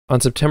On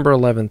September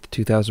 11th,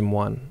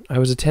 2001, I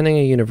was attending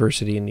a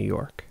university in New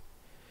York.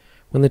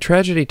 When the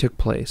tragedy took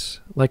place,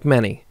 like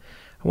many,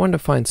 I wanted to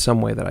find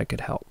some way that I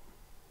could help.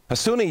 A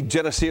SUNY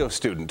Geneseo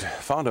student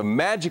found a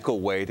magical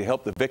way to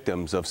help the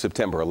victims of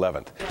September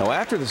 11th. Now,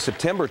 after the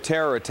September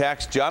terror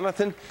attacks,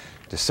 Jonathan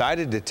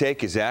decided to take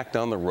his act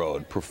on the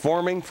road,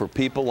 performing for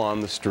people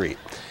on the street.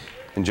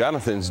 And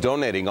Jonathan's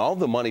donating all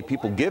the money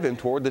people give him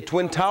toward the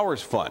Twin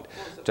Towers Fund.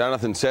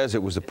 Jonathan says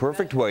it was the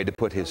perfect way to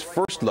put his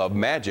first love,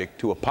 magic,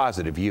 to a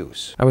positive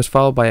use. I was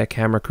followed by a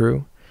camera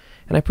crew,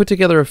 and I put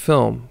together a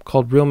film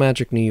called Real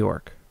Magic New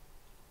York.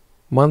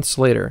 Months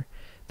later,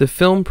 the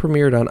film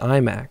premiered on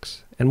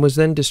IMAX and was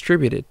then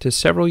distributed to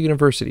several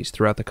universities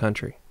throughout the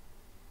country.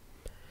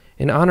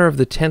 In honor of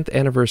the 10th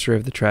anniversary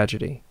of the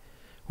tragedy,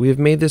 we have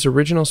made this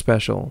original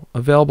special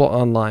available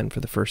online for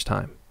the first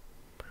time.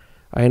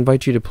 I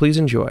invite you to please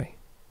enjoy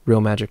Real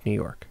Magic New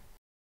York.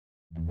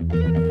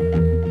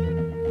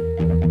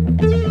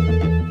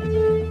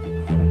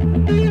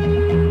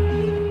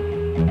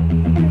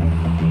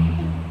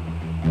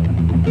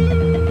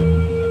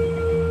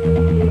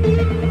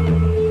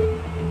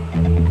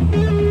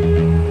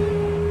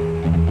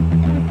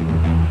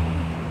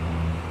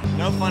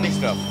 No funny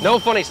stuff. No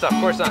funny stuff, of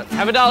course not.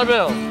 Have a dollar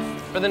bill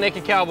for the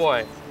naked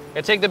cowboy.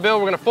 Gonna take the bill,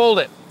 we're gonna fold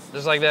it,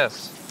 just like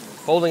this.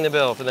 Folding the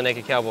bill for the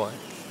naked cowboy.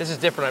 This is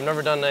different. I've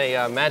never done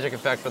a magic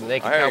effect for the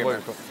naked cowboy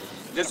before.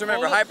 Just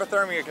remember,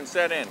 hypothermia can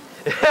set in.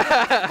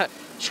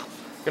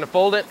 Gonna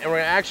fold it, and we're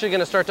actually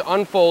gonna start to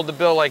unfold the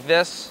bill like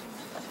this.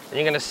 And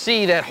you're gonna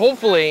see that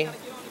hopefully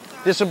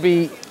this will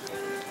be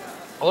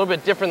a little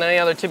bit different than any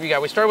other tip you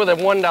got. We started with a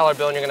 $1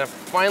 bill, and you're gonna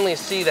finally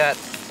see that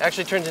it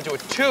actually turns into a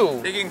 2.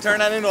 Think you can turn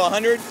that into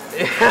 100?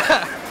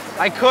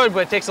 I could,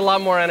 but it takes a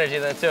lot more energy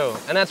than 2.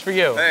 And that's for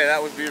you. Hey,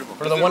 that was beautiful.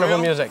 For the wonderful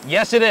music.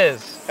 Yes, it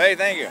is. Hey,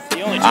 thank you.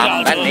 The only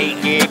I'm a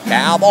naked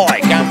cowboy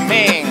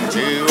coming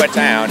to a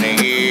town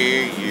near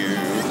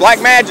you.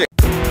 Like magic.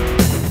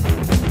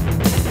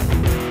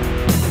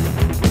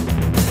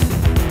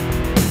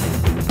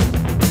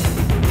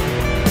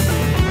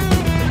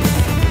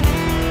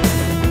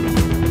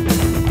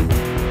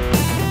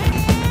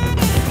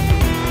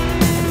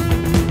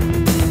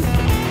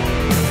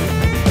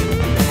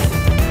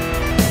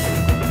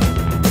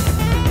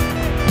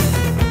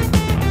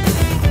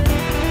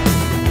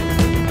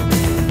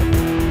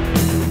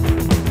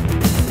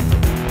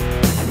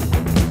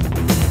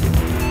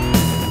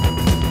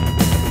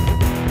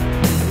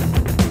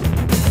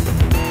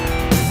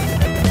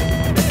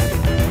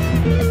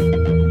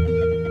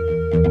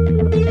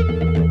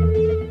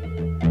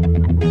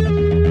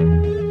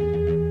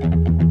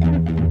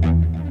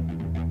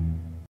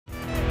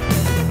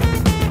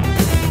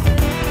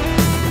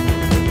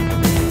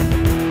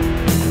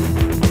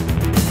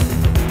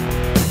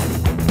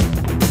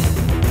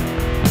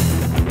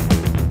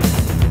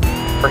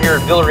 We're here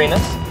at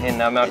Villarinas in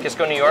Mount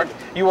Kisco, New York.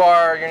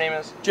 Your name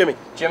is? Jimmy.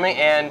 Jimmy,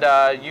 and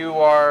you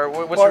are,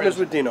 what's Partners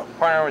with Dino.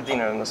 Partner with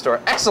Dino in the store.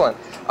 Excellent.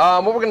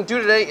 What we're going to do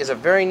today is a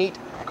very neat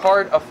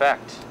card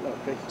effect.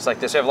 Okay. It's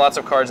like this. We have lots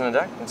of cards in the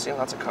deck. You can see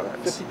lots of cards.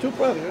 52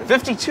 probably, right?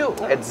 52,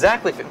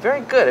 exactly.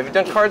 Very good. Have you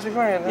done cards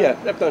before? Yeah,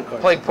 I've done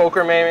cards. Played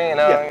poker maybe? You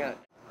know? Yeah. You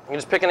can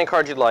just pick any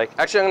card you'd like.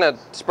 Actually, I'm going to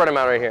spread them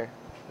out right here.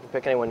 You can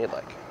pick any one you'd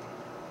like.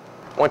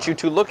 I want you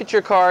to look at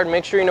your card,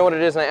 make sure you know what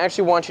it is, and I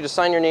actually want you to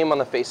sign your name on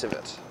the face of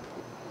it.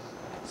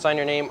 Sign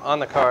your name on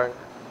the card.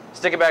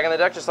 Stick it back in the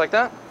deck just like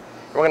that.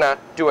 And we're going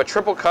to do a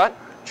triple cut,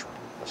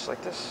 just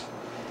like this.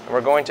 And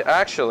we're going to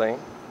actually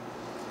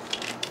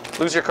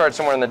lose your card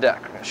somewhere in the deck.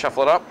 We're going to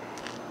shuffle it up.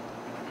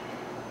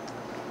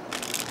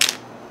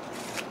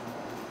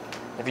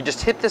 If you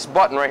just hit this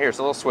button right here, it's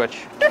a little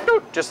switch,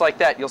 just like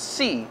that, you'll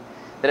see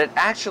that it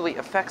actually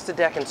affects the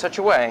deck in such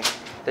a way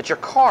that your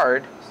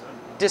card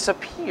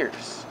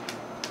disappears.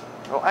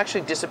 It will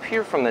actually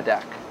disappear from the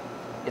deck.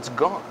 It's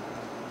gone.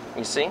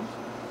 You see?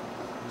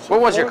 What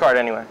was your card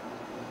anyway?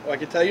 Oh, I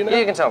can tell you now? Yeah,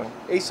 you can tell me.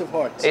 Ace of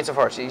Hearts. Ace of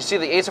Hearts. You see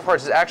the Ace of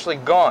Hearts is actually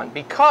gone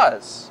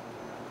because,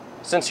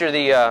 since you're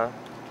the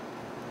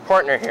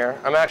partner here,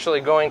 I'm actually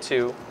going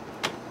to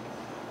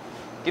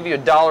give you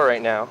 $1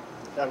 right now.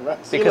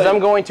 Because I'm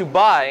going to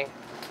buy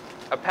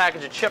a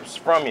package of chips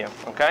from you,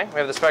 okay? We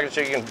have this package of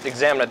chips, you can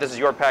examine it. This is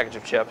your package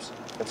of chips,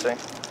 you can see.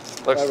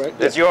 Looks, right,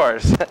 it's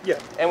yours. Yeah.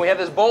 And we have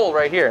this bowl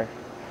right here.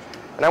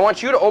 And I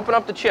want you to open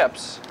up the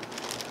chips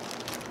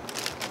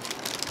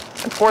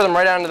and pour them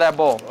right down into that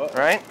bowl, all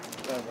right?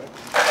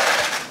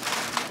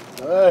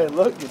 All right,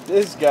 look at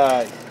this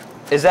guy.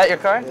 Is that your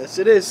card? Yes,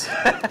 it is.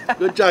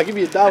 Good job. Give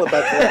me $1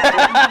 back for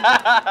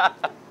that.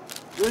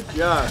 Good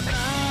job.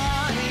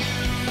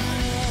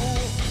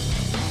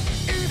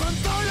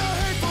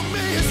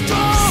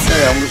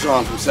 Hey, I'm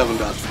Rashawn from 7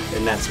 Dust,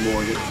 and that's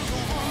Morgan.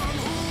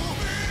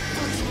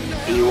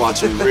 And you're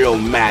watching Real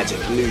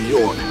Magic New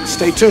York.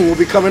 Stay tuned, we'll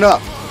be coming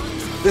up.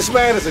 This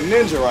man is a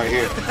ninja right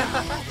here.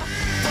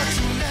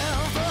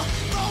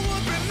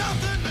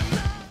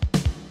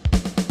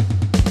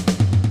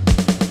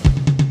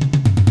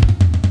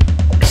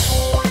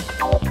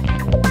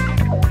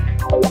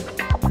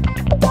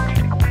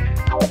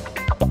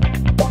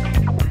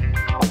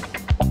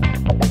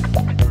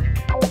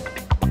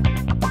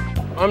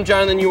 I'm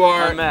Jonathan. You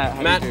are I'm Matt.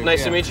 How Matt. do you do?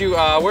 Nice to meet you.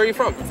 Where are you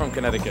from? I'm from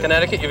Connecticut.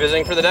 Connecticut. You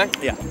visiting for the deck?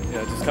 Yeah.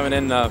 Yeah. Just coming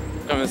in, coming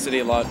to the city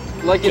a lot.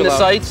 Liking Chill the out.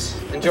 sights?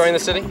 Enjoying the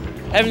city?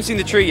 I haven't seen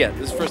the tree yet.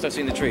 This is the first I've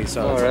seen the tree,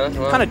 so really?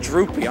 Well. kind of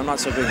droopy. I'm not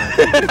so big on it.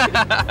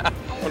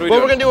 What are we Well,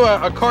 doing? we're gonna do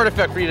a card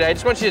effect for you today. I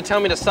just want you to tell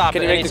me to stop.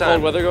 Can you at make any the time.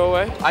 cold weather go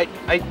away?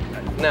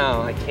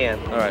 No, I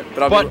can't. All right,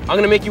 But I'm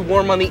gonna make you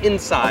warm on the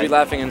inside. I'll be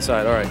laughing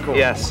inside. All right, cool.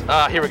 Yes.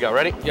 Here we go.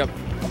 Ready? Yep.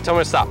 Tell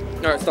me to stop.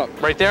 All right, stop.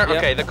 Right there? Yep.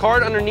 Okay, the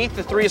card underneath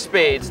the 3 of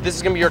spades, this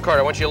is gonna be your card.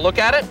 I want you to look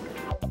at it,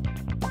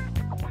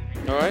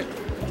 All right.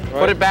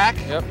 put it back,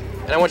 Yep.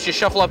 and I want you to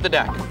shuffle up the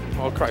deck.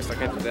 Oh Christ, I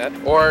can't do that.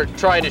 Or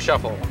try to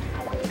shuffle.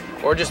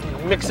 Or just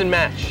mix and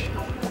match.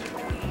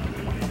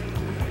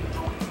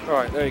 All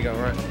right, there you go.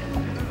 All right.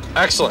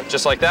 Excellent,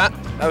 just like that.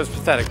 That was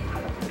pathetic.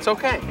 It's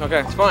okay. Okay.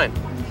 It's fine.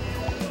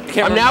 I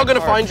can't I'm remember now my gonna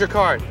card. find your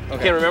card. You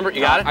Okay. can't remember?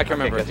 You got it? I can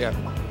remember Okay, it.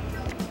 good.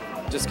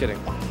 Yeah. Just kidding.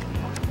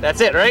 That's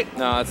it, right?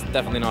 No, that's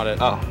definitely not it.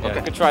 Oh, Yeah,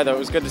 okay. good try though. It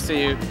was good to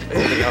see you.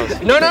 Anything else?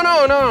 No,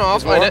 I'll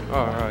find it. Oh,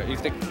 all right. You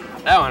think?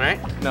 That one, right?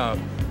 No.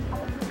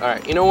 All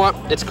right, you know what?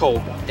 It's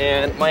cold,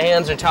 and my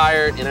hands are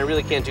tired, and I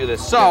really can't do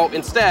this. So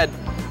instead,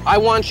 I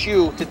want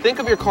you to think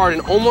of your card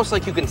and almost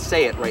like you can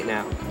say it right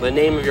now, the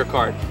name of your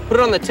card. Put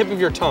it on the tip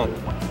of your tongue.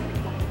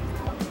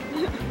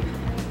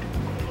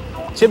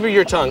 Tip of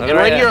your tongue. And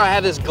right here I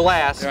have this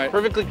glass,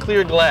 perfectly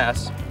clear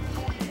glass,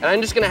 and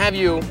I'm just gonna have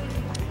you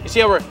see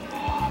how we're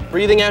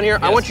breathing out here?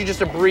 Yes. I want you just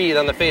to breathe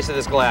on the face of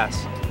this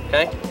glass,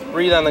 okay?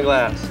 Breathe on the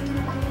glass.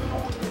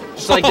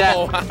 Just like that.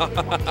 Oh,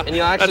 wow. And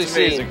you'll actually That's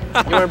see. amazing.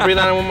 You want to breathe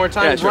on it one more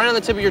time? Yeah, It's sure. right on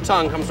the tip of your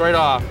tongue, comes right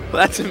off.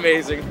 That's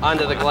amazing.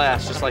 Onto the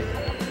glass, just like.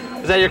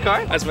 Is that your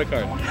card? That's my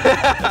card.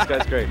 This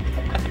guy's great.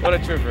 What a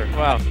trooper.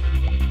 Wow.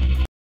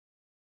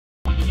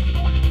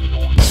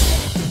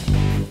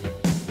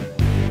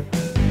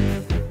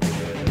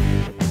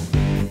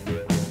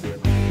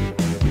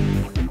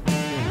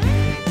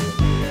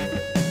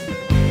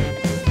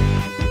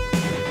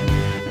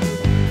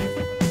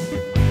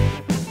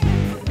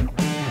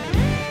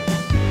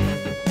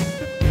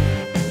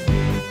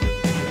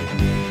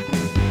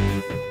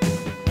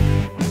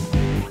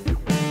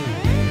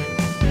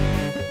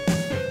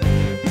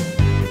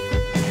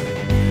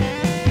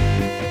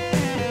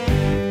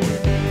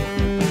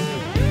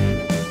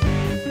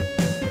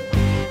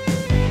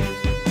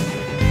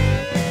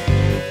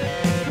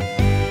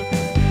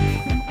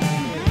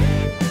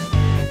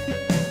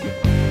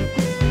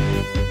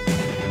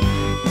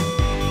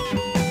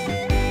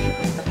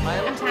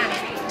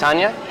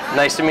 Tanya,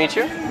 nice to meet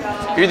you.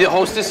 You're the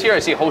hostess here? I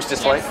see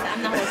hostess light.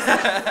 I'm the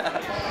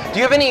hostess. Do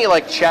you have any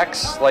like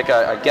checks, like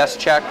a guest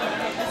check?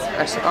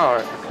 Excellent. Oh, all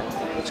right.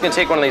 I'm just gonna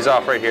take one of these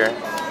off right here,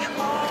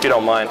 if you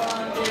don't mind.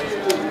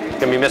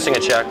 Gonna be missing a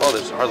check. Oh,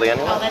 there's hardly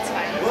any. Oh, that's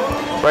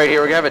fine. Right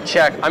here, we're gonna have a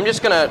check. I'm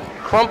just gonna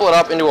crumple it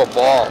up into a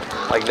ball,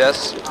 like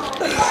this.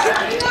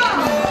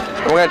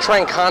 And we're gonna try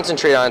and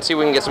concentrate on it, see if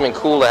we can get something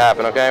cool to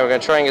happen, okay? We're gonna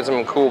try and get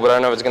something cool, but I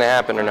don't know if it's gonna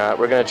happen or not.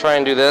 We're gonna try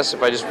and do this.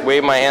 If I just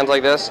wave my hands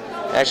like this,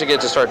 I actually get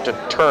it to start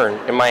to turn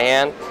in my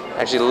hand,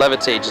 actually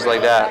levitate just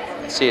like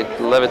that. See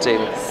it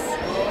levitating.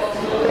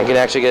 I can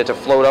actually get it to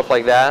float up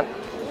like that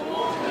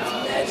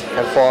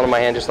and fall into my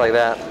hand just like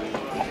that.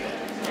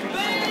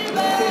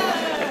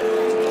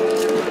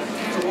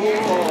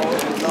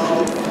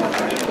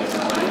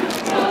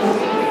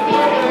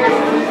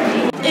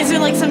 Is there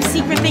like some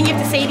secret thing you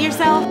have to say to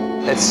yourself?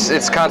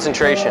 It's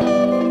concentration.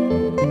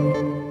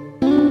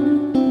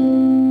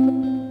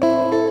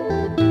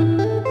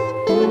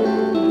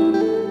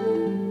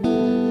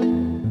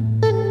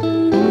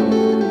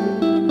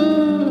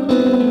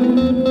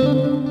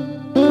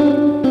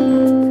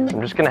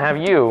 I'm just gonna have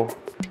you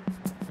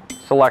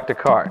select a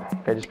card.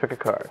 Okay, just pick a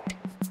card.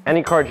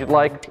 Any card you'd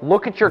like.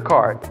 Look at your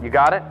card. You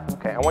got it?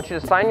 Okay, I want you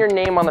to sign your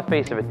name on the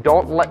face of it.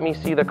 Don't let me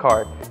see the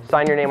card.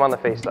 Sign your name on the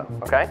face though,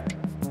 okay?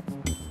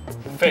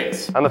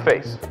 Face. On the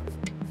face.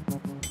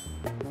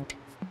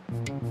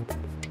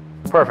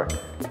 Perfect.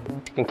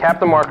 You can cap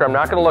the marker. I'm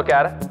not going to look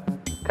at it.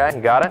 Okay,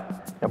 you got it?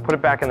 Now put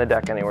it back in the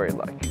deck anywhere you'd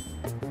like.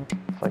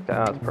 Just like that.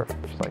 Oh, that's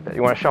perfect. Just like that.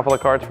 You want to shuffle the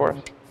cards for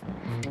us?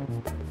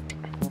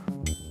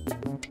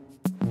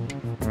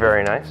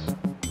 Very nice.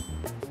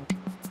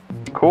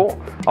 Cool.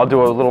 I'll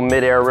do a little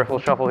mid-air riffle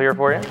shuffle here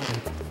for you.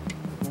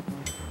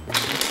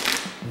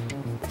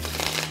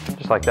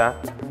 Just like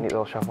that. Neat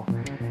little shuffle.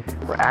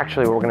 What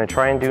we're going to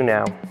try and do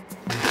now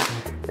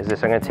is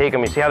this. I'm going to take them.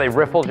 You see how they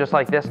riffle just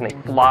like this and they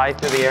fly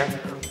through the air?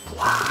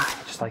 Fly,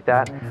 just like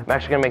that. I'm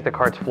actually going to make the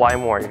cards fly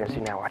more. You're going to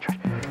see now. Watch.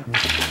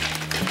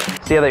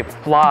 See how they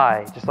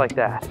fly just like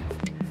that?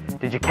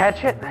 Did you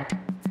catch it?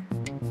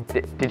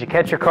 Did you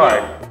catch your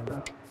card?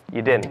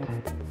 You didn't.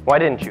 Why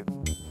didn't you?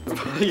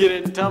 You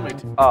didn't tell me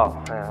to.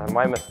 Oh,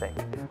 my mistake.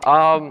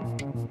 You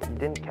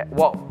didn't catch.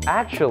 Well,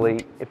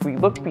 actually, if we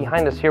look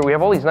behind us here, we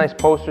have all these nice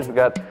posters. We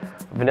got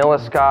Vanilla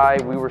Sky,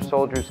 We Were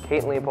Soldiers,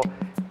 Kate and Leopold.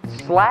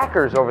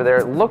 Slackers over there.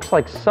 It looks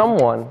like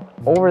someone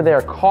over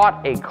there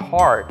caught a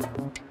card.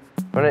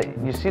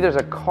 You see there's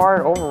a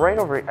card right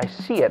over, I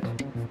see it,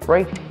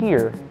 right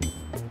here.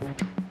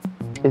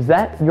 Is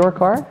that your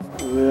card?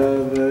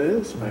 That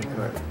is my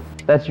card.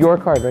 That's your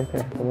card right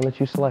there. I'm gonna let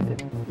you select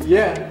it.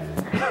 Yeah.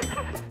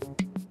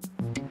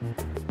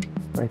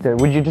 Right there.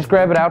 Would you just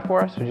grab it out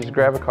for us? Would you just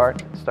grab a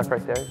card? It's stuck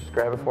right there. Just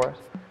grab it for us.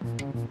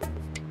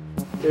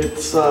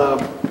 It's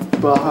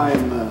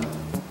behind the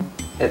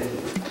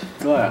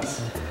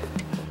glass.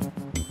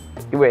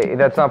 Wait,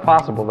 that's not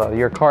possible though.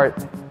 Your card.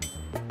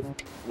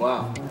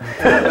 Wow.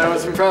 That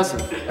was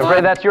impressive.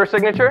 Afraid that's your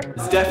signature?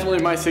 It's definitely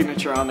my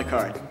signature on the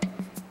card.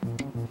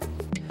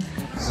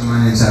 So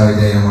my name's Howie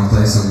Day. I want to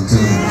play something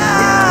too.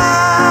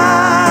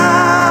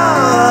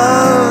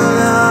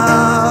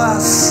 I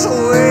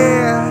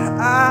swear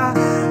I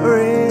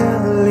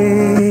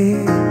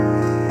really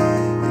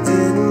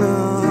didn't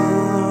know,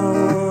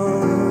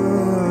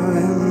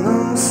 and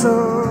I'm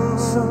so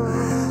sorry.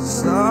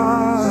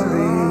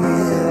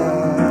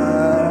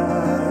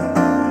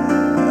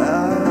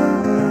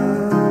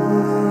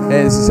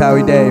 Hey, this is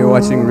Howie Day. You're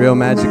watching Real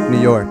Magic New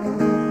York.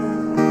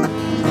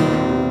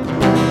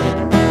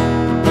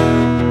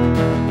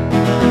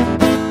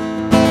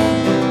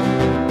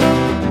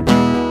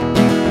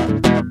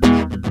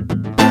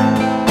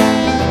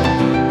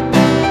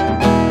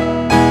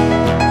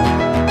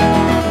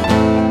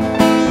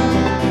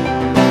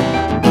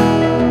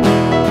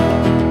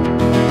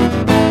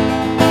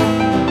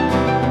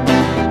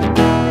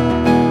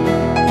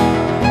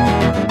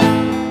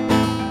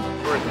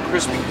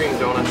 Krispy Kreme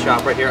donut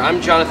shop right here.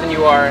 I'm Jonathan,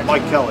 you are?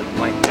 Mike Kelly.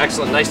 Mike.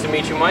 Excellent, nice to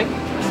meet you, Mike.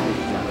 Nice to meet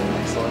you, Jonathan.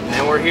 Excellent.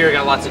 And we're here,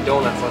 got lots of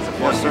donuts, lots of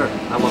fun. Yes, sir.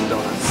 I love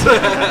donuts.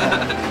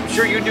 I'm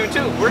sure you do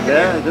too. We're here.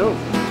 Yeah, I do.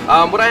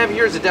 What I have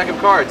here is a deck of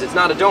cards. It's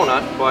not a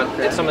donut, but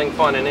it's something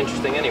fun and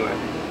interesting anyway.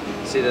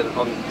 See that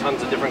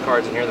tons of different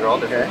cards in here, they're all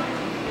different.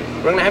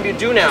 What I'm gonna have you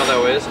do now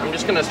though is, I'm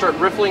just gonna start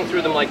riffling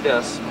through them like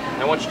this.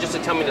 I want you just to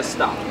tell me to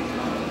stop.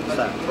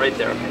 Stop. Right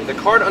there. The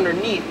card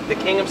underneath the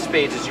King of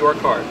Spades is your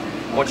card.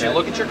 I want you to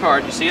look at your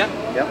card. You see it?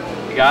 Yep.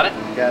 You got it?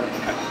 Got it.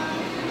 Okay.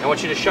 I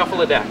want you to shuffle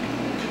the deck.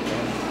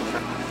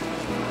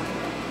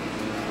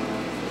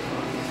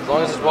 As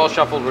long as it's well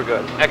shuffled, we're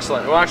good.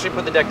 Excellent. We'll actually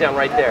put the deck down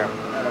right there.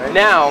 Right.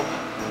 Now,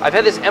 I've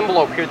had this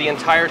envelope here the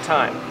entire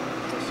time.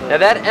 Now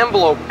that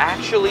envelope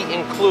actually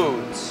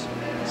includes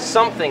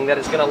something that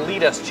is going to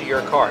lead us to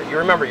your card. You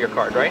remember your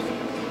card, right?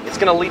 It's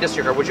going to lead us to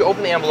your card. Would you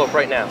open the envelope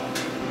right now?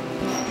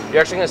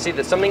 You're actually going to see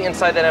that something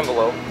inside that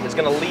envelope is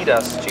going to lead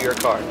us to your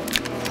card.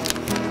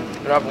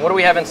 What do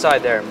we have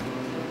inside there?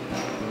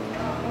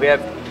 We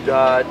have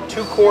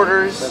 2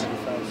 quarters,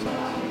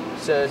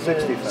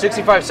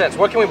 65 cents.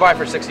 What can we buy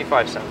for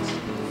 65 cents?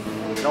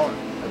 Donut.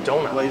 A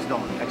donut. Glazed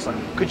donut. Excellent.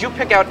 Could you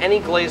pick out any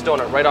glazed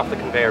donut right off the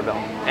conveyor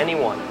belt? Any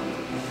one.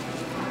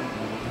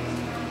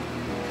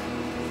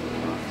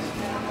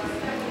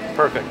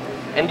 Perfect.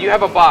 And do you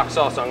have a box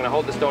also? I'm going to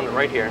hold this donut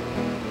right here.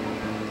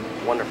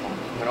 Wonderful.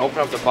 I'm going to open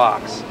up the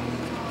box.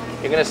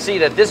 You're going to see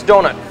that this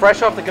donut,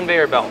 fresh off the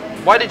conveyor belt.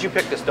 Why did you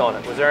pick this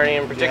donut? Was there any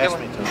in particular?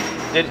 You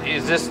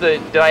asked me to.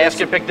 Did I ask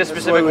you to pick this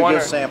specific one?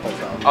 Give samples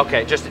out.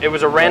 Okay, it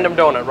was a random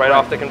donut right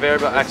off the conveyor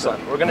belt.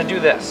 Excellent. We're going to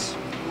do this.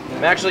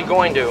 I'm actually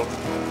going to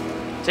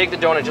take the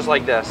donut just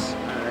like this.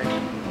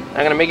 I'm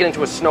going to make it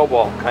into a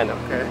snowball, kind of.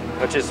 Okay.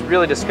 Which is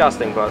really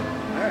disgusting, but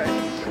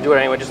do it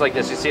anyway, just like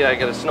this. You see, I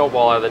get a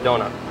snowball out of the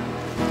donut.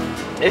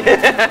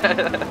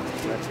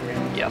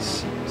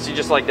 Yes. See,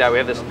 just like that, we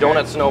have this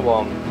donut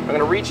snowball. I'm going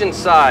to reach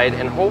inside,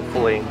 and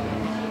hopefully,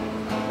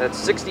 that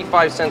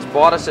 65 cents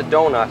bought us a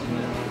donut.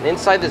 And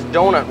inside this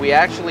donut, we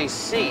actually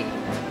see,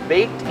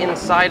 baked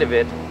inside of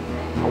it,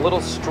 a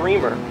little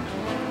streamer.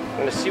 I'm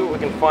going to see what we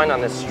can find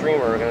on this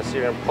streamer. We're going to see,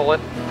 we're going to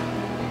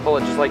pull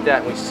it just like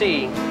that. And we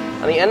see,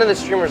 on the end of the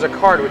streamer is a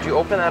card. Would you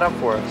open that up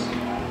for us?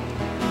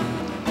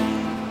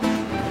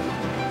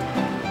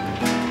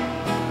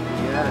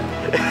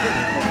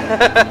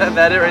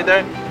 That it right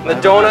there? The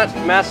donut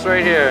mess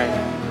right here.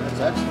 That's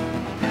excellent.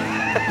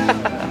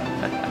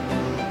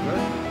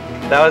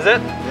 That was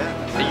it?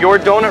 Yeah. Your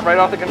donut right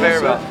off the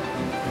conveyor Yes, belt.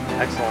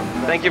 Excellent.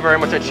 Thank you very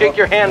much. I'd shake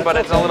your hand, but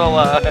it's a little,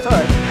 it's a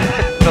little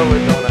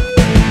donut.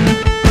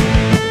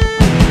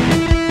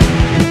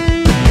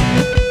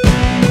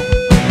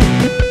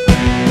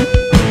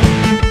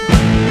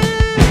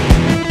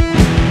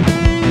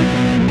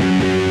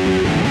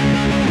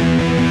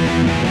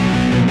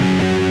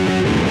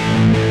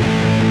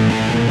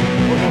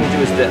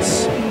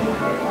 This.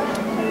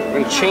 We're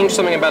going to change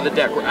something about the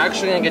deck. We're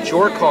actually going to get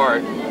your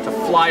card to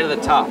fly to the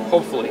top,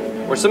 hopefully.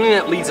 Or something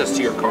that leads us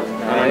to your card.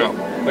 I don't know.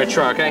 I'm going to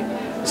try, okay?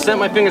 Snap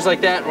my fingers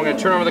like that. We're going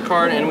to turn over the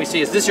card and we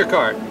see, is this your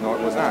card? No,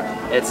 it was not.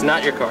 It's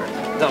not your card.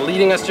 It's not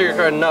leading us to your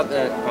card, nothing.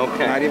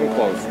 Okay. Not even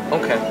close.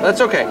 Okay,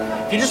 that's okay.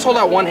 If you just hold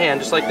out one hand,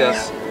 just like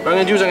this, what I'm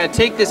going to do is I'm going to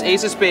take this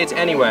Ace of Spades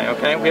anyway,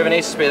 okay? We have an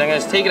Ace of Spades. I'm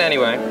going to take it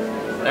anyway.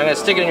 And I'm going to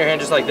stick it in your hand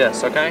just like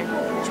this, okay?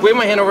 Just wave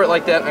my hand over it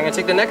like that. I'm going to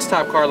take the next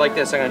top card like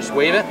this. I'm going to just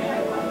wave it.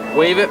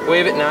 Wave it,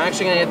 wave it. Now I'm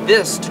actually going to get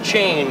this to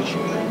change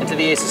into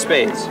the Ace of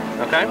Spades,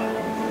 okay?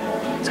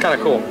 It's kind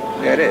of cool.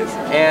 Yeah, it is.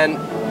 And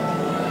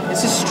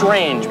this is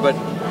strange, but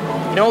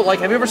you know, like,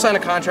 have you ever signed a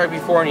contract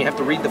before and you have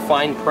to read the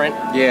fine print?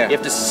 Yeah. You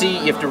have to see,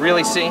 you have to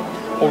really see.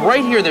 Well,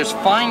 right here, there's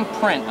fine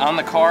print on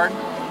the card.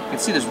 You can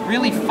see there's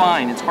really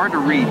fine. It's hard to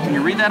read. Can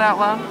you read that out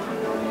loud?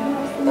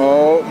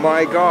 Oh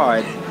my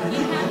God.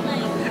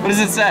 What does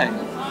it say?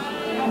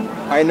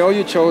 I know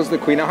you chose the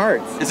Queen of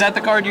Hearts. Is that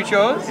the card you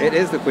chose? It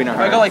is the Queen of If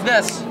I Hearts. go like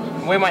this,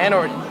 wave my hand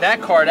over,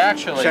 that card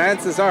actually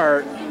Chances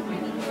are.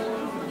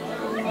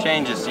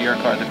 changes to your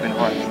card, the Queen of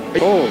Hearts.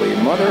 Holy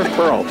mother of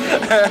pearl.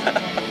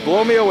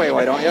 Blow me away,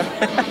 why don't you?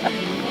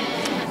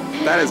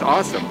 That is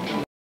awesome.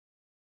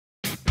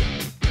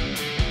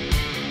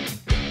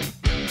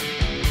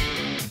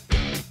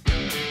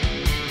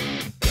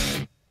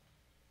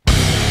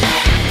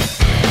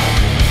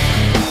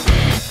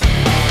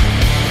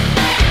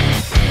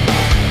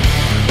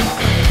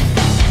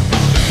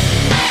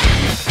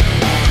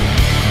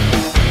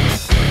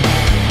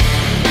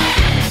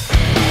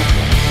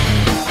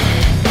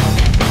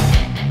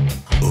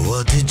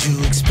 What did you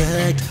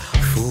expect?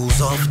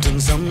 Fools often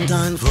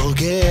sometimes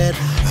forget.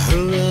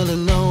 Who really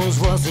knows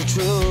what's the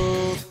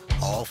truth?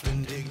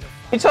 Often dignified.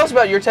 Can you tell us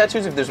about your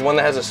tattoos, if there's one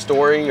that has a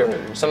story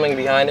or something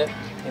behind it?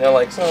 You know,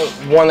 like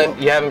one that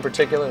you have in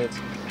particular that's...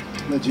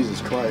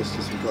 Jesus Christ,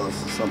 just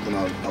because it's something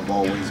I've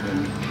always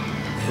been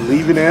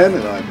believing in,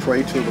 and I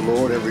pray to the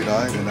Lord every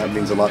night, and that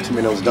means a lot to me.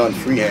 And it was done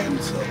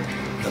freehand, so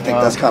I think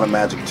that's kind of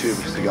magic too,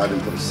 because the guy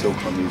didn't put a silk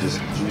on me,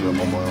 just drew them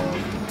on my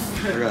own.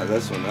 I got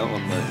this one. That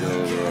one might be a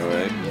little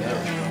alright.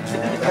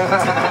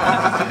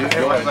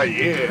 Everyone's like,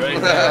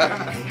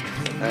 yeah.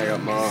 I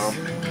got mom.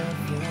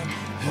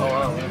 Oh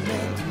wow.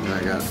 And I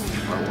got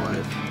my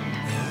wife.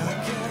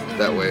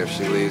 That way, if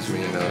she leaves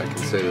me, you know, I can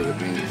say that it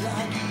means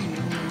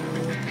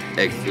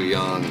egg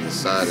fouillon and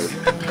cider.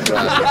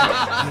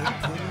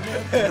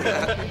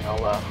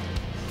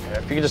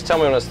 If you could just tell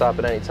me when to stop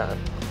at any time.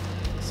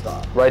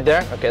 Stop. Right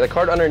there? Okay, the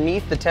card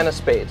underneath the 10 of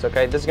spades,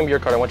 okay? This is gonna be your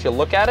card. I want you to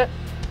look at it,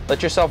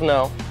 let yourself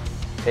know.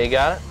 Okay, you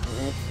got it?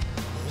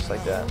 Just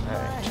like that. All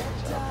right, check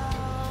this out.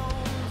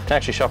 You can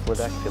actually shuffle it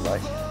back if you'd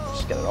like.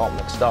 Just get it all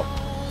mixed up.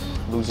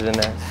 Lose it in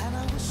there.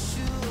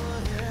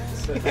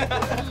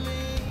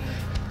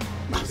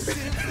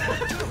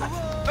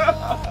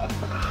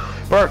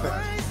 Perfect.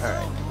 All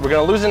right. We're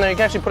gonna lose it in there. You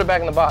can actually put it back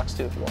in the box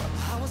too if you want.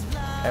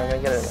 Okay, we're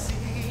gonna get it in there.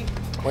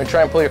 We're gonna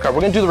try and pull your card.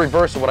 We're gonna do the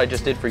reverse of what I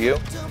just did for you.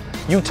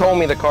 You told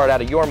me the card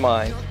out of your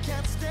mind,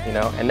 you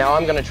know, and now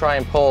I'm gonna try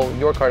and pull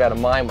your card out of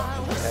my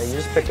mind. Okay? You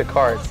just picked a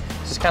card.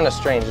 This is kind of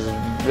strange. This is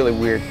really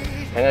weird.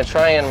 I'm gonna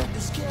try and.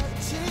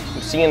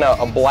 I'm seeing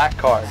a black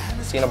card.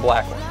 I'm seeing a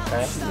black one.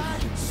 Okay.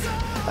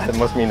 That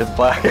must mean it's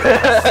black.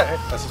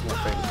 That's just my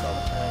favorite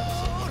color.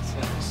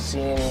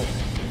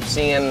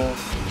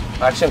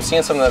 Actually, I'm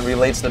seeing something that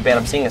relates to the band.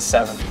 I'm seeing a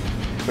 7,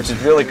 which is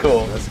really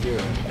cool. That's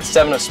good. A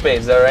 7 of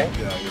spades. Is that right?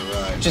 Yeah, you're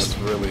right. Just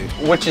that's really.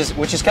 Which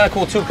is kind of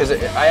cool too, because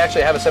I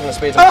actually have a 7 of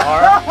spades in my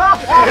arm.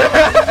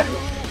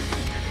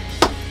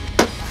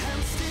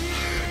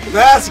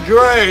 That's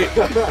great.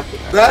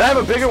 I have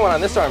a bigger one on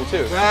this arm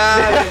too.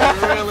 That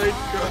is really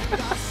good.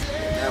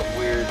 That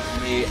weirds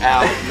me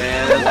out,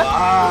 man.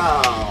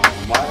 Wow.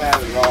 My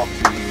hat is off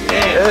to you.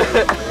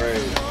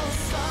 Great.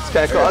 It's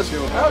kind of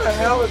cool. How the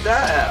hell did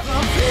that happen?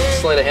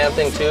 Sleight of hand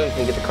thing too. You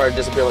can get the card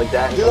disappear like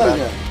that. And Do come that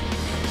back. again.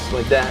 Just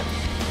like that.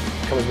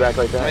 Comes back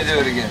like that. Let me do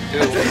it again. Do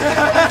it again.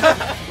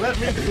 Let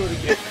me do it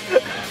again.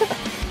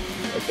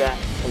 Like that.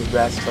 Comes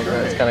back just like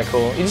that. It's kind of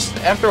cool. You just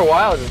after a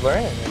while just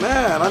learn it.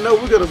 Man, I know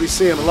we're gonna be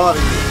seeing a lot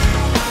of you.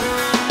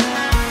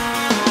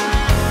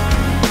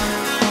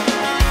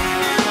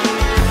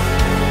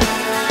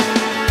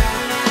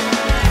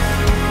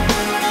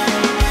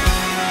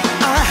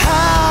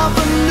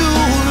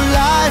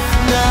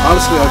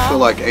 Honestly, I feel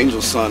like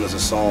Angel's Son is a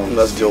song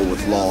that's deal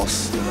with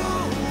loss,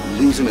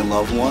 losing a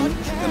loved one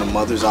in a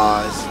mother's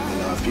eyes. You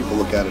know, if people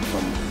look at it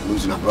from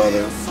losing a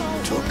brother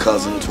to a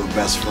cousin to a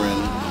best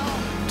friend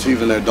to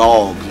even their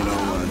dog, you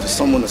know, just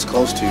someone that's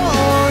close to you.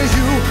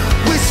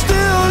 We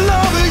still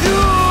love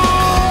you.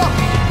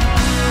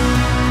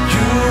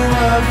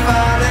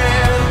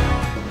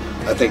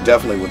 I think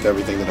definitely with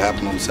everything that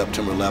happened on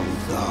September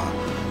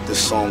 11th, this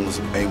song was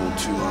able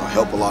to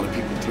help a lot of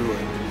people through it,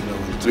 you know,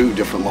 and through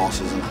different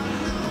losses. And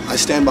I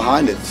stand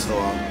behind it, so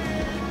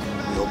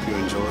we hope you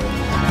enjoy it.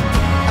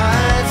 I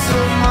had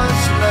so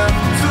much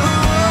left to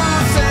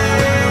say.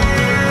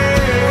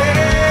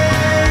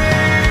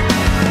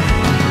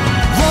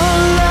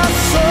 One last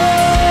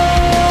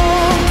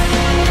song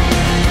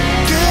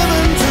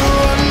given to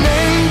an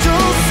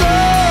angel's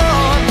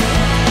son.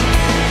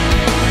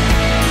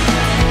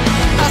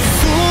 As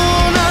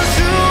soon as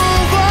you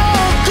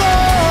were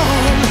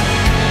gone,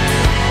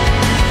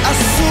 as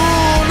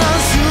soon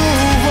as you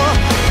were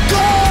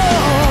gone.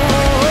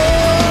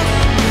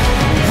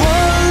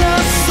 One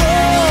last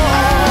song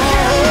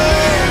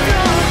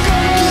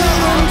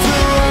given to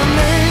an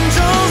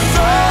angel's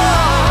son.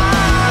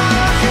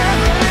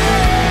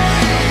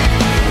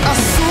 As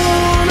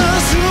soon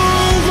as you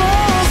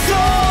were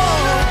gone.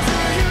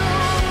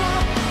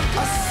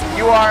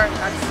 You are.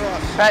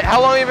 Pat,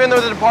 how long have you been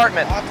with the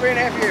department?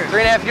 3.5 years.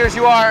 3.5 years.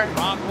 You are.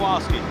 Ron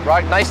Kowalski.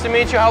 Right. Nice to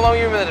meet you. How long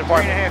have you been with the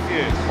department? 3.5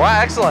 years. Wow,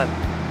 excellent.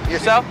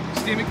 Yourself?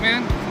 Steve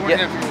McMahon, 4.5 Yeah,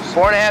 years.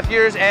 4.5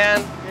 years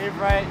and. Dave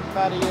Wright,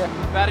 about a year.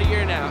 About a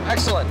year now.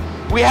 Excellent.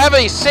 We have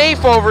a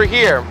safe over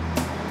here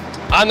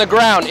On the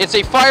ground. It's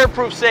a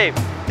fireproof safe.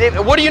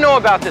 Dave, what do you know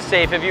about this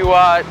safe? Have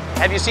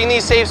you seen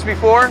these safes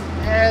before?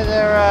 Yeah,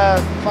 they're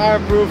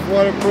fireproof,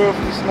 waterproof,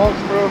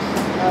 smoke-proof.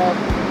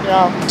 You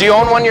know. Do you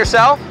own one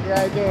yourself?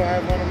 Yeah, I do. I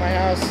have one in my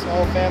house. The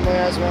whole family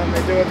has one.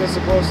 They do what they're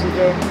supposed to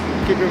do.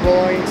 Keep your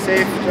belongings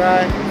safe,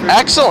 dry.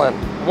 Excellent.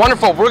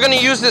 Wonderful. We're going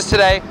to use this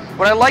today.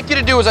 What I'd like you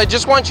to do is I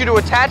just want you to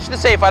attach the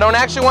safe. I don't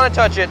actually want to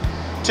touch it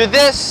to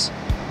this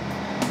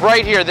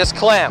right here, this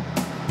clamp.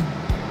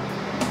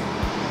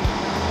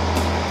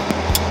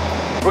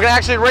 We're going to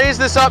actually raise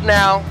this up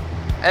now,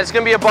 and it's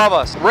going to be above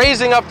us.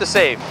 Raising up the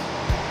safe.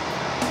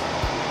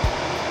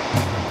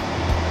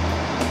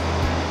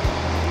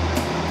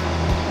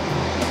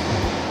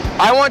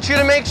 I want you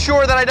to make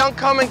sure that I don't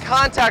come in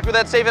contact with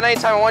that safe at any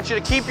time. I want you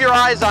to keep your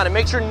eyes on it.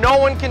 Make sure no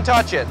one can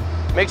touch it.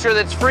 Make sure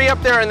that it's free up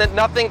there and that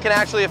nothing can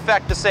actually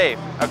affect the safe,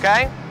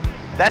 okay?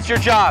 That's your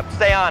job,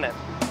 stay on it.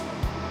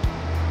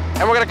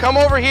 And we're gonna come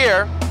over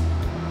here,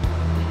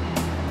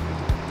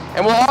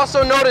 and we'll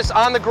also notice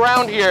on the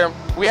ground here,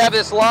 we have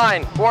this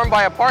line formed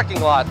by a parking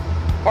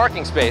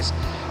space.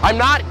 I'm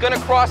not gonna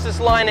cross this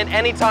line at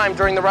any time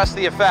during the rest of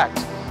the effect.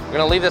 We're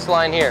gonna leave this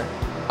line here.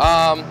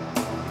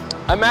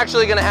 I'm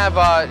actually gonna have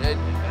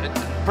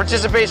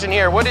participation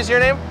here. What is your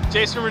name?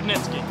 Jason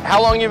Rudnitsky.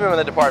 How long have you been in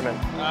the department?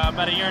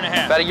 About a year and a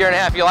half. About a year and a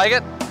half. You like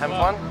it? Having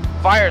fun?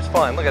 Fire's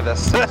fun. Look at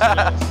this.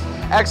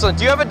 Excellent.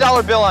 Do you have a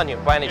dollar bill on you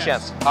by any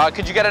chance?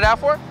 Could you get it out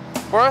for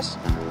us?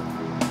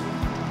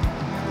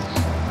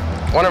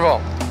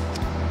 Wonderful.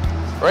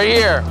 Right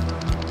here,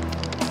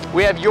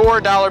 we have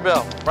your dollar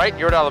bill, right?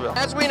 Your dollar bill.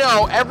 As we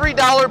know, every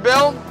dollar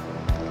bill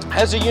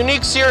has a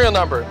unique serial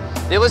number.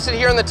 They list it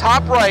here in the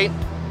top right,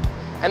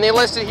 and they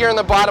list it here in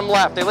the bottom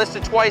left. They list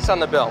it twice on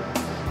the bill.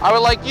 I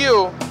would like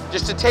you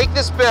just to take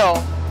this bill,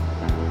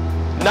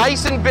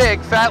 nice and big,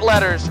 fat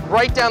letters,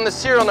 write down the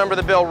serial number of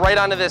the bill right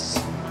onto this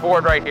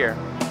board right here.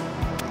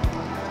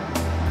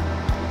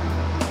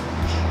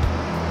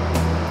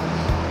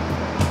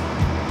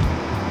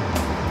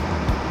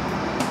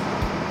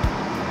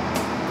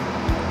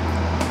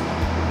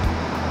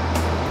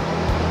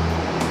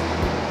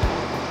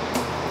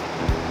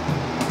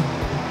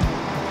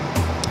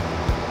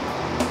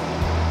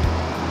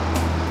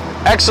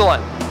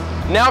 Excellent.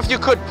 Now if you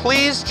could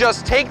please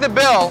just take the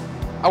bill,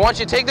 I want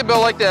you to take the bill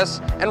like this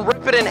and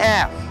rip it in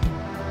half.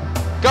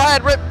 Go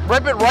ahead, rip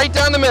it right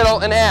down the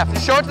middle in half.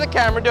 Just show it to the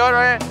camera, do it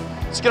right here.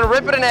 Just gonna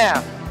rip it in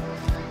half.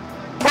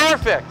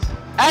 Perfect,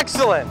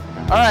 excellent.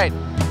 All right,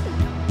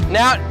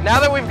 now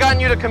that we've gotten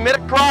you to commit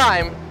a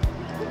crime,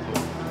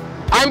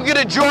 I'm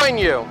gonna join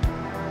you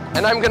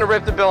and I'm gonna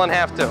rip the bill in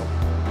half too.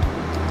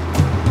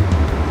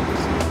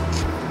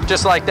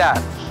 Just like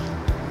that.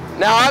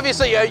 Now,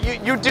 obviously,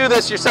 you do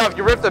this yourself.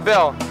 You rip the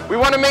bill. We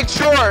want to make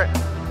sure.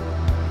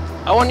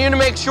 I want you to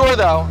make sure,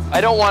 though. I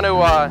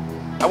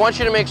want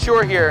you to make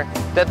sure here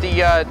that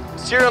the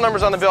serial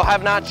numbers on the bill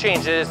have not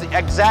changed. It is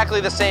exactly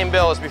the same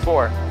bill as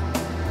before.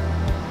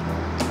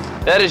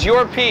 That is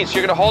your piece.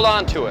 You're going to hold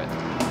on to it.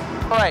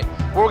 All right.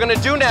 What we're going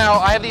to do now,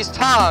 I have these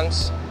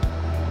tongs,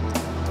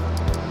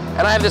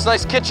 and I have this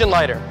nice kitchen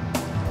lighter.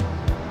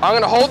 I'm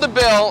going to hold the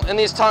bill in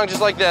these tongs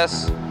just like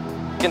this.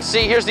 You can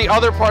see here's the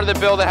other part of the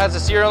bill that has the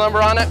serial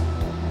number on it,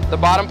 the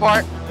bottom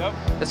part. Yep.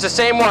 It's the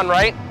same one,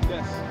 right?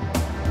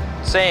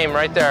 Yes. Same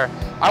right there.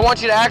 I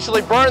want you to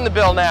actually burn the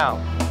bill now.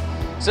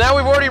 So now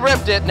we've already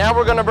ripped it, now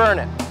we're gonna burn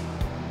it.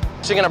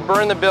 So you're gonna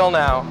burn the bill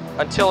now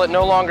until it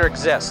no longer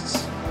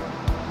exists.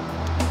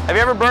 Have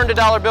you ever burned a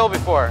dollar bill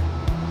before?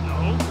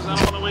 No, because I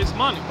don't want to waste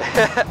money.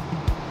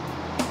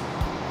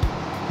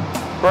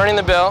 Burning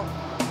the bill.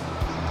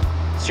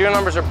 Serial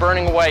numbers are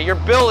burning away. Your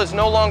bill is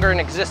no longer in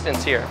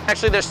existence here.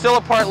 Actually, there's still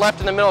a part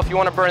left in the middle if you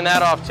want to burn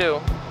that off too.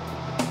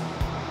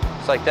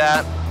 Just like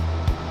that.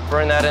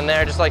 Burn that in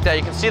there, just like that.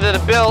 You can see that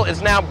the bill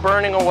is now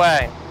burning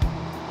away.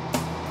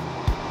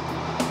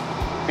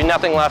 Be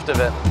nothing left of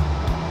it.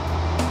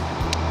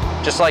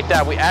 Just like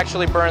that. We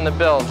actually burn the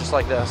bill just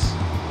like this.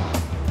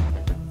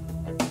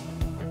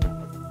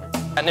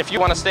 And if you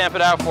want to stamp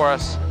it out for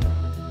us.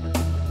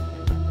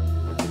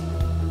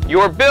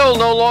 Your bill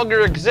no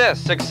longer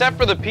exists except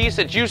for the piece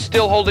that you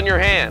still hold in your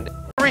hand.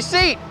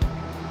 Receipt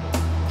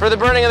for the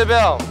burning of the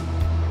bill.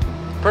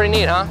 Pretty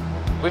neat, huh?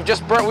 We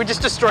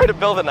just destroyed a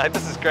bill tonight.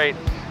 This is great.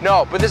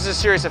 No, but this is a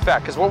serious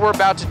effect because what we're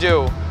about to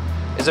do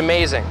is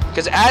amazing.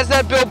 Because as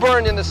that bill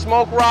burned and the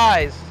smoke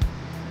rised,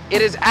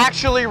 it is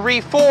actually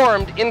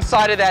reformed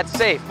inside of that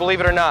safe,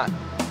 believe it or not.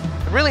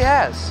 It really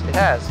has, it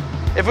has.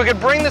 If we could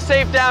bring the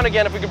safe down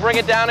again, if we could bring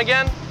it down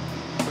again,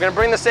 we're gonna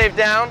bring the safe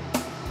down.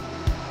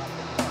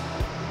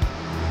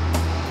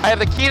 I have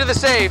the key to the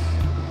safe.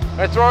 I'm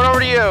gonna throw it over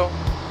to you.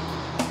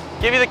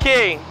 Give you the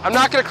key. I'm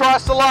not gonna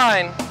cross the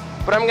line,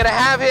 but I'm gonna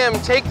have him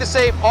take the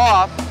safe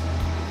off,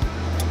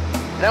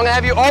 and I'm gonna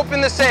have you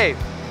open the safe.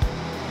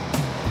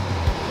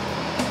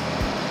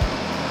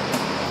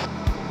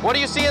 What do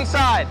you see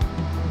inside?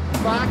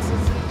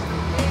 Boxes,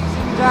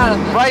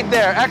 Jonathan. Right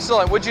there,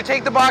 excellent. Would you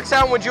take the box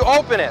out and would you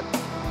open it?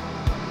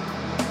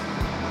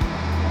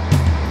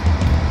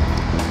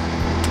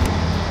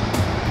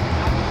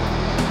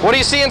 What do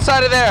you see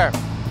inside of there?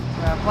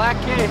 black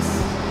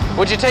case.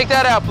 Would you take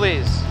that out,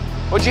 please?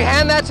 Would you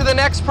hand that to the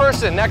next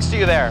person next to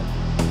you there?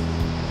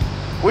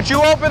 Would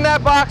you open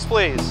that box,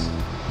 please?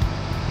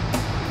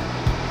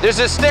 There's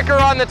a sticker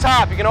on the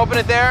top. You can open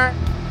it there.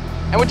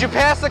 And would you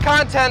pass the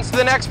contents to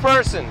the next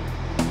person?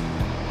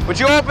 Would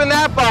you open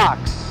that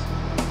box?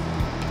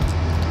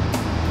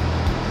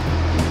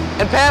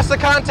 And pass the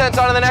contents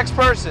on to the next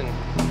person.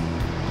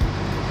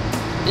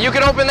 You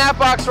can open that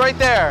box right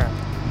there.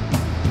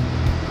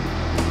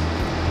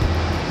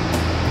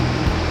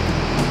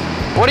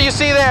 What do you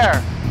see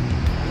there?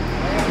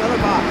 Another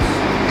box.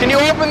 Can you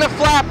open the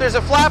flap? There's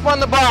a flap on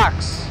the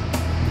box.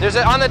 There's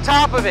on the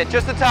top of it,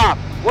 just the top.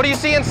 What do you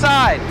see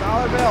inside?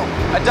 $1 bill.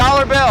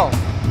 $1 bill.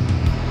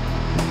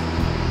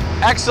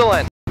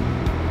 Excellent.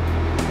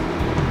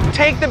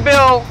 Take the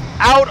bill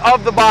out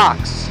of the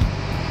box.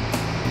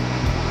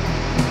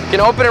 You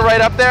can open it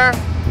right up there.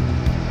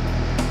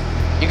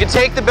 You can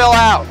take the bill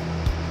out.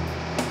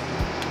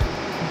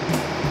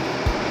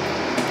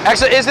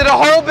 Excellent. Is it a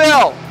whole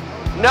bill?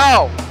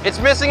 No, it's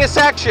missing a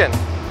section.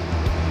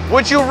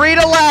 Would you read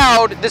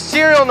aloud the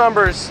serial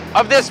numbers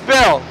of this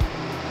bill?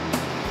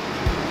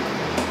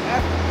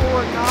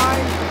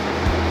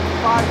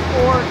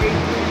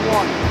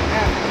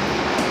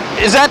 F4954831.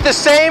 Is that the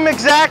same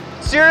exact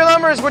serial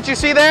number as what you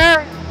see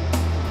there?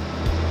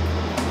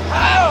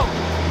 Oh!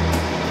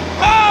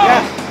 Oh!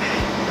 Yes.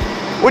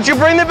 Would you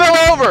bring the bill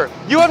over?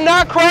 You have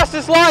not crossed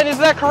this line, is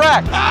that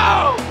correct?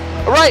 Oh!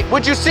 Right,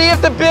 would you see if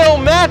the bill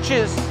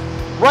matches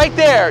right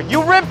there?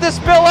 You ripped this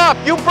bill up,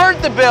 you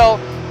burnt the bill.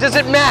 Does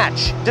it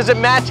match? Does it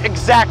match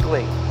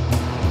exactly?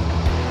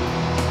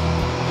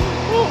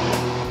 Oh.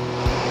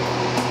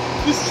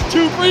 This is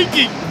too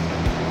freaky.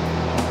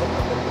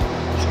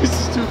 This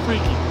is too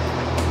freaky.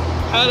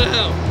 How the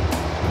hell?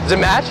 Does it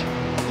match?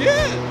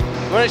 Yeah.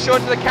 You want to show it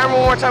to the camera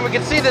one more time? We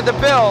can see that the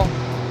bill.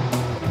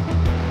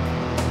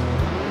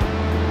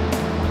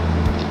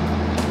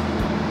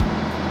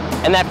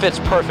 And that fits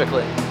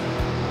perfectly.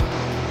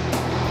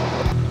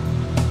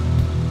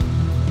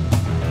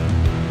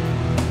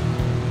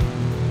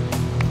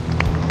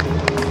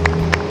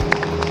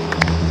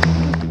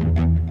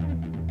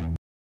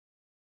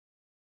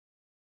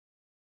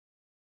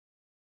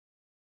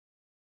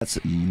 That's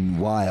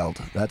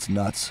wild. That's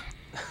nuts.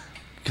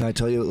 Can I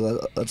tell you?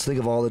 Let's think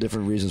of all the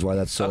different reasons why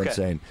that's so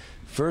insane.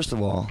 First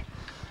of all,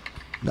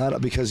 not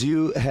because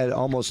you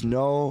almost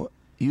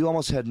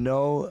had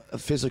no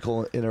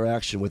physical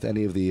interaction with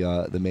any of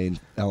the main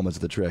elements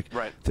of the trick.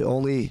 Right. The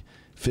only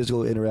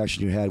physical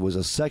interaction you had was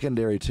a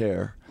secondary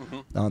tear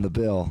on the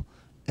bill,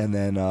 and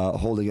then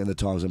holding it in the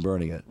tongs and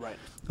burning it. Right.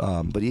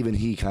 But even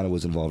he kind of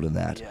was involved in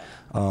that. Yeah.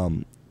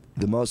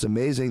 The most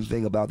amazing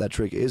thing about that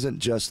trick isn't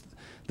just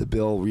the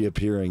bill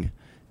reappearing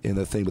in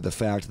the thing, but the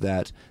fact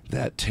that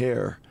that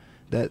tear,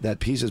 that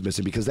piece is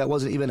missing, because that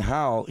wasn't even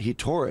how he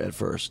tore it at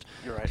first.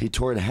 You're right. He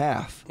tore it in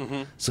half.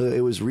 So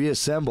it was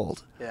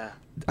reassembled. Yeah.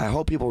 I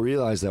hope people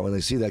realize that when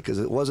they see that, because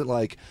it wasn't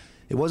like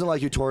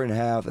you tore it in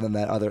half and then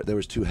there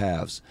was two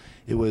halves.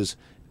 It was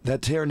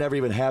that tear never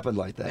even happened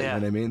like that. Yeah.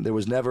 You know what I mean? There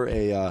was never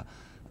a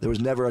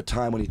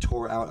time when he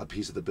tore out a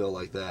piece of the bill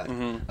like that,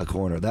 a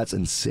corner. That's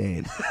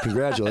insane.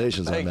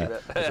 Congratulations on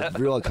that. It's a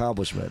real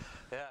accomplishment.